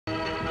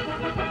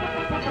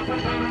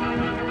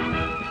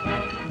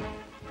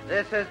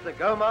This is the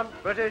Gaumont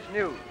British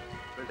News,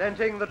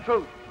 presenting the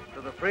truth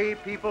to the free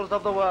peoples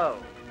of the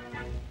world.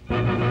 The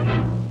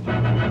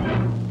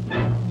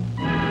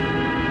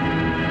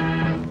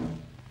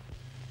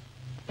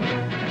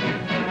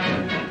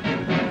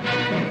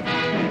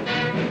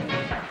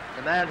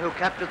man who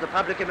captured the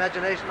public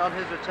imagination on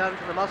his return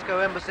from the Moscow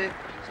embassy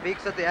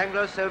speaks at the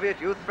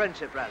Anglo-Soviet Youth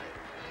Friendship Rally.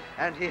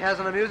 And he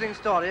has an amusing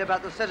story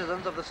about the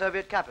citizens of the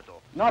Soviet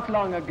capital. Not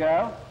long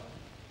ago,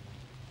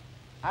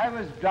 I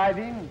was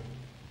driving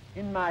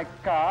in my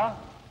car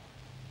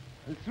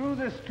through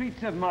the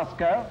streets of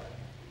Moscow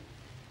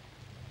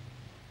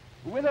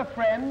with a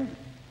friend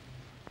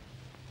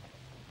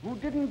who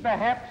didn't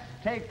perhaps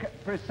take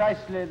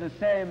precisely the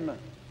same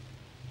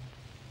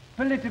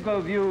political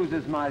views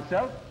as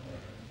myself,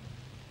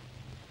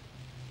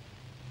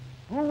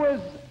 who was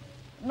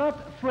not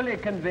fully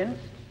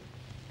convinced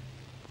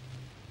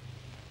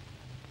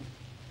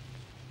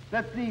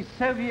that the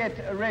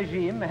Soviet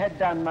regime had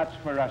done much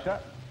for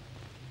Russia.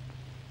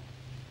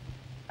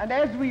 And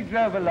as we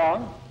drove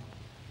along,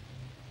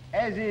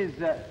 as is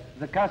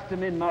the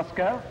custom in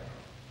Moscow,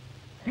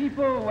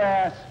 people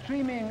were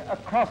streaming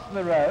across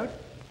the road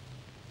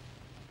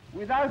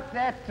without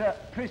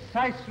that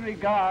precise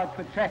regard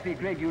for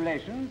traffic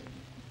regulations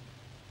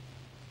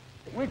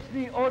which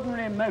the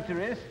ordinary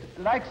motorist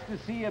likes to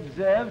see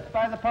observed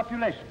by the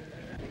population.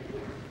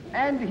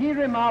 And he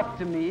remarked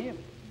to me,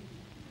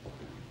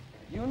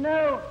 "You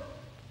know,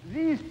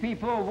 these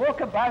people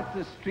walk about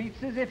the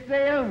streets as if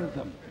they owned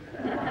them."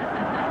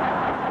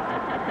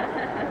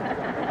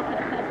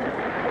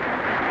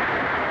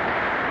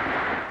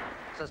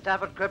 Sir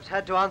Stafford Cripps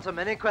had to answer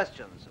many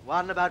questions.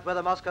 One about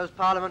whether Moscow's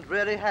parliament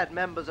really had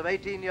members of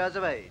 18 years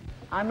of age.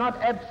 I'm not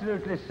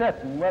absolutely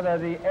certain whether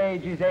the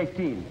age is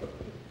 18,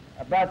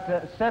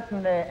 but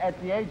certainly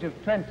at the age of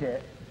 20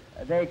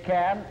 they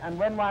can, and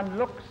when one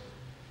looks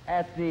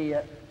at the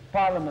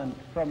parliament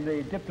from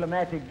the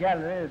diplomatic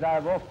gallery, as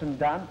I've often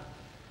done,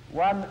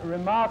 one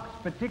remarks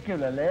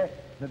particularly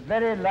the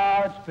very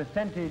large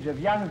percentage of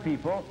young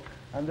people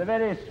and the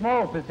very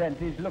small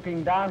percentage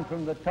looking down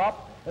from the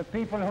top of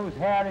people whose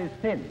hair is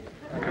thin.